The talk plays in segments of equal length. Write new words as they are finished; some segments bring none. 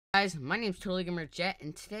Guys, my name is TotallyGamerJet,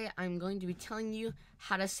 and today I'm going to be telling you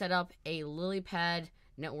how to set up a Lilypad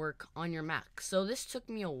network on your Mac. So this took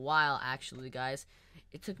me a while, actually, guys.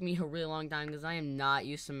 It took me a really long time because I am not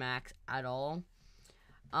used to Macs at all.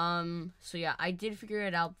 So yeah, I did figure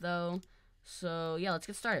it out though. So yeah, let's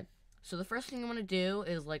get started. So the first thing you want to do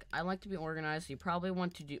is, I like to be organized. So you probably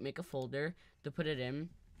want to make a folder to put it in,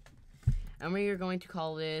 and we are going to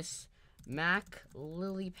call this Mac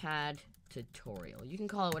Lilypad tutorial. You can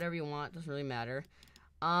call it whatever you want, doesn't really matter.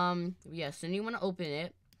 Yes, then you want to open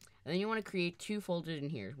it, and then you want to create two folders in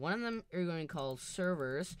here. One of them you're going to call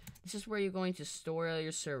servers. This is where you're going to store all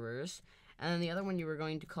your servers, and then the other one you were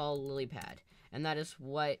going to call Lilypad, and that is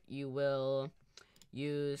what you will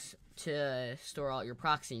use to store all your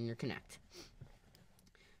proxy and your connect.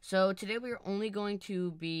 So today we are only going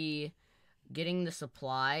to be getting the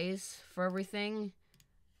supplies for everything.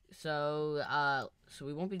 So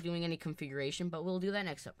we won't be doing any configuration, but we'll do that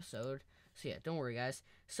next episode. So yeah, don't worry, guys.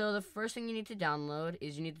 So the first thing you need to download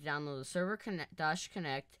is you need to download the server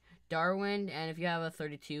connect Darwin, and if you have a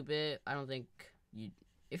 32-bit, I don't think you.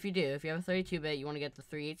 If you do, if you have a 32-bit, you want to get the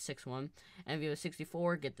 386 one, and if you have a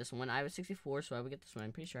 64, get this one. I have a 64, so I would get this one.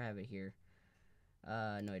 I'm pretty sure I have it here.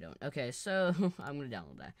 No, I don't. Okay, so I'm gonna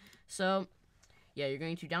download that. So yeah, you're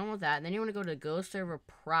going to download that, and then you want to go to Go Server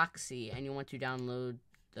Proxy, and you want to download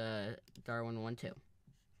the Darwin one too.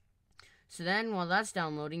 So then while that's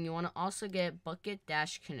downloading, you want to also get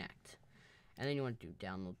bucket-connect, and then you want to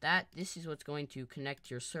download that. This is what's going to connect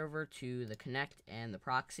your server to the connect and the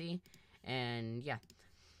proxy, and yeah.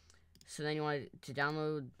 So then you want to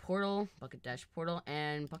download portal, bucket-portal,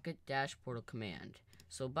 and bucket-portal command.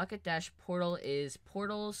 So bucket-portal is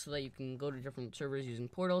portals, so that you can go to different servers using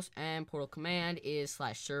portals, and portal command is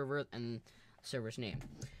 /server and server's name.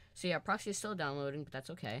 So yeah, proxy is still downloading, but that's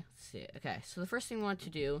okay. Let's see. Okay, so the first thing we want to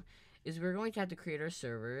do is we're going to have to create our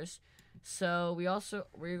servers. So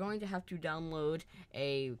we're going to have to download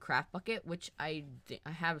a craft bucket, which I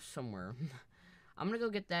have somewhere. I'm gonna go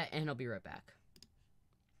get that, and I'll be right back.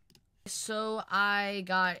 So I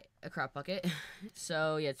got a craft bucket.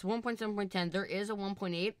 So yeah, it's 1.7.10. There is a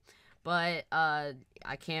 1.8, but I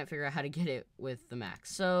can't figure out how to get it with the Mac.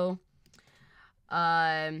 So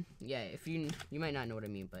yeah, if you might not know what I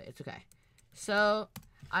mean, but it's okay. So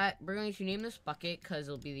we're going to name this bucket because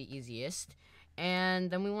it'll be the easiest,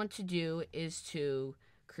 and then we want to do is to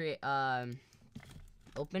create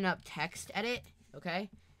open up text edit. Okay,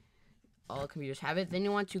 all computers have it. Then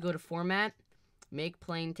you want to go to format, make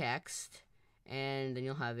plain text, and then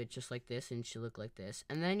you'll have it just like this, and it should look like this.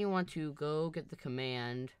 And then you want to go get the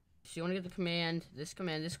command. So you want to get the command. This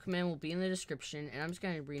command will be in the description, and I'm just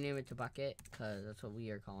going to rename it to bucket because that's what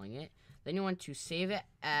we are calling it. Then you want to save it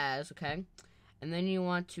as, okay? And then you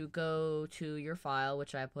want to go to your file,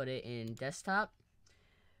 which I put it in desktop,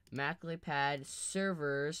 Mac Lilypad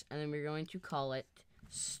servers, and then we're going to call it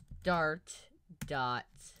start.command.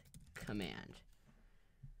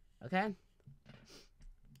 Okay?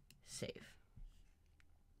 Save.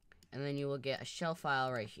 And then you will get a shell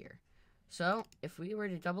file right here. So, if we were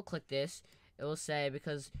to double click this, it will say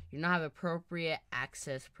because you do not have appropriate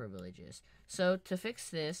access privileges. So, to fix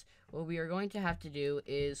this, what we are going to have to do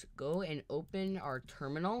is go and open our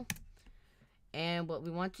terminal. And what we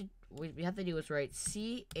have to do is write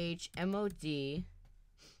chmod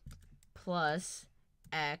plus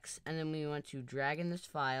x, and then we want to drag in this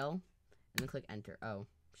file, and then click enter. Oh,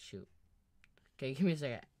 shoot. Okay, give me a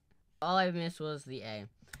second. All I missed was the A.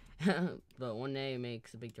 But one A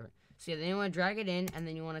makes a big difference. So yeah, then you want to drag it in, and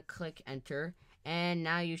then you want to click enter, and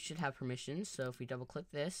now you should have permissions. So if we double click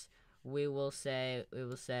this, we will say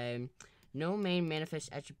no main manifest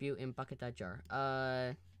attribute in bucket.jar.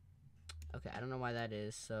 Okay, I don't know why that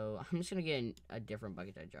is, so I'm just gonna get a different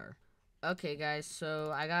bucket.jar. Okay, guys,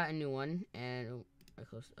 so I got a new one, and I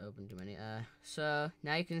opened too many. So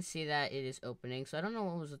now you can see that it is opening. So I don't know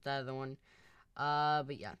what was with that other one.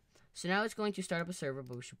 But yeah. So now it's going to start up a server,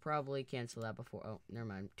 but we should probably cancel that before. Oh, never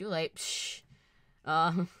mind. Too late.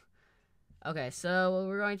 Okay, so what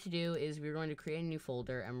we're going to do is we're going to create a new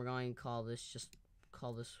folder, and we're going to call this,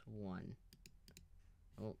 call this 1.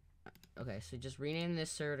 Oh, okay, so just rename this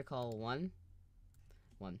server to call 1.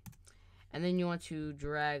 And then you want to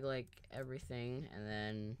drag, everything, and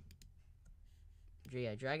then,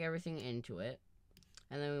 yeah, drag everything into it.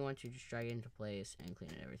 And then we want to just drag it into place and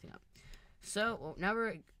clean everything up. So what now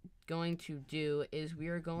we're going to do is we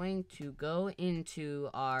are going to go into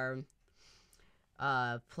our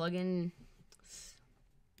plugins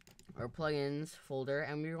folder,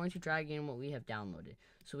 and we're going to drag in what we have downloaded.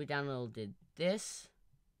 So we downloaded this.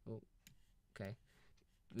 Oh, okay.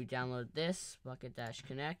 We download this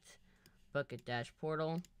bucket-connect,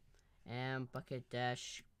 bucket-portal, and bucket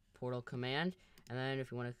dash portal command. And then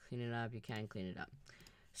if you want to clean it up, you can clean it up.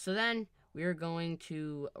 So then we are going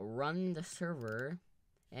to run the server,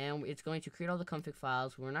 and it's going to create all the config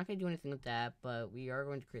files. We're not going to do anything with that, but we are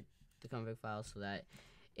going to create the config files so that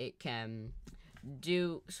it can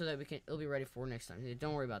it'll be ready for next time.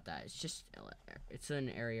 Don't worry about that. It's just, it's an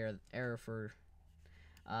error for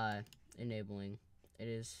enabling.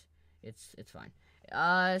 It's fine.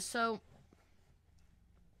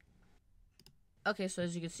 Okay, so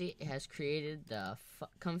as you can see, it has created the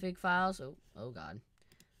config files. Oh god.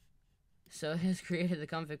 So it has created the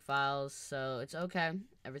config files, so it's okay.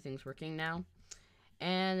 Everything's working now.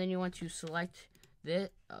 And then you want to select this.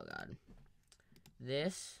 Oh god.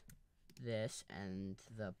 This, and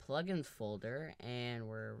the plugins folder, and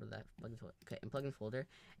wherever that plugins folder. Okay, and plugins folder,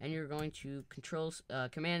 and you're going to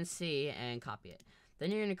Command C and copy it.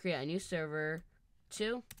 Then you're going to create a new server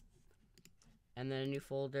 2, and then a new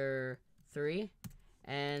folder 3,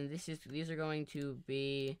 and these are going to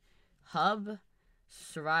be hub,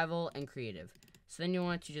 survival, and creative. So then you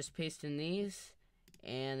want to just paste in these,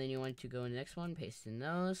 and then you want to go in the next one, paste in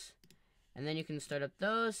those, and then you can start up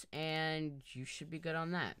those, and you should be good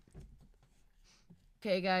on that.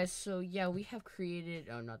 Okay, guys, so yeah, we have created,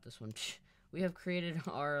 oh, not this one. We have created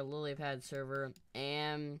our Lilypad server,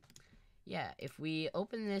 and yeah, if we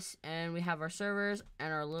open this and we have our servers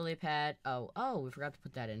and our Lilypad, oh, we forgot to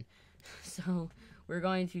put that in. So we're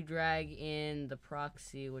going to drag in the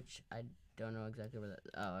proxy, which I don't know exactly where that,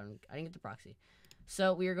 I didn't get the proxy.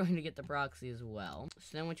 So we are going to get the proxy as well.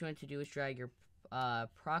 So then what you want to do is drag your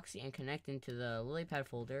proxy and connect into the Lilypad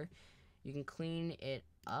folder. You can clean it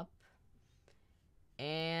up.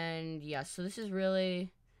 And yeah, so this is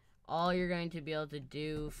really all you're going to be able to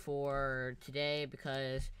do for today,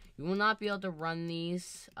 because you will not be able to run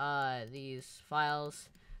these files,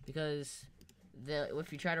 because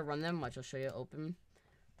if you try to run them, which I'll show you, open.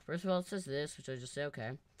 First of all, it says this, which I'll just say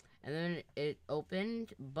okay, and then it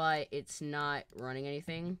opened, but it's not running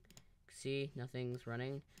anything. See, nothing's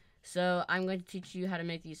running. So I'm going to teach you how to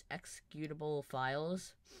make these executable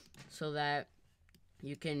files so that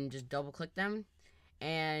you can just double click them,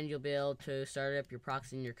 and you'll be able to start up your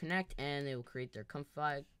proxy and your connect, and they will create their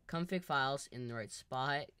config files in the right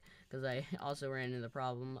spot, because I also ran into the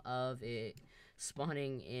problem of it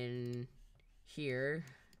spawning in here.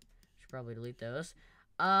 Should probably delete those.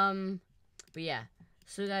 But yeah,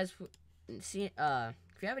 so guys, if you have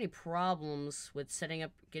any problems with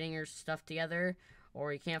getting your stuff together,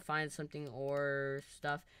 or you can't find something or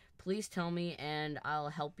stuff, please tell me and I'll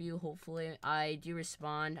help you. Hopefully I do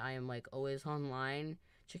respond. I am like always online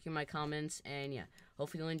checking my comments, and yeah,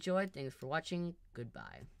 hopefully you'll enjoy it. Thanks for watching.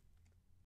 Goodbye.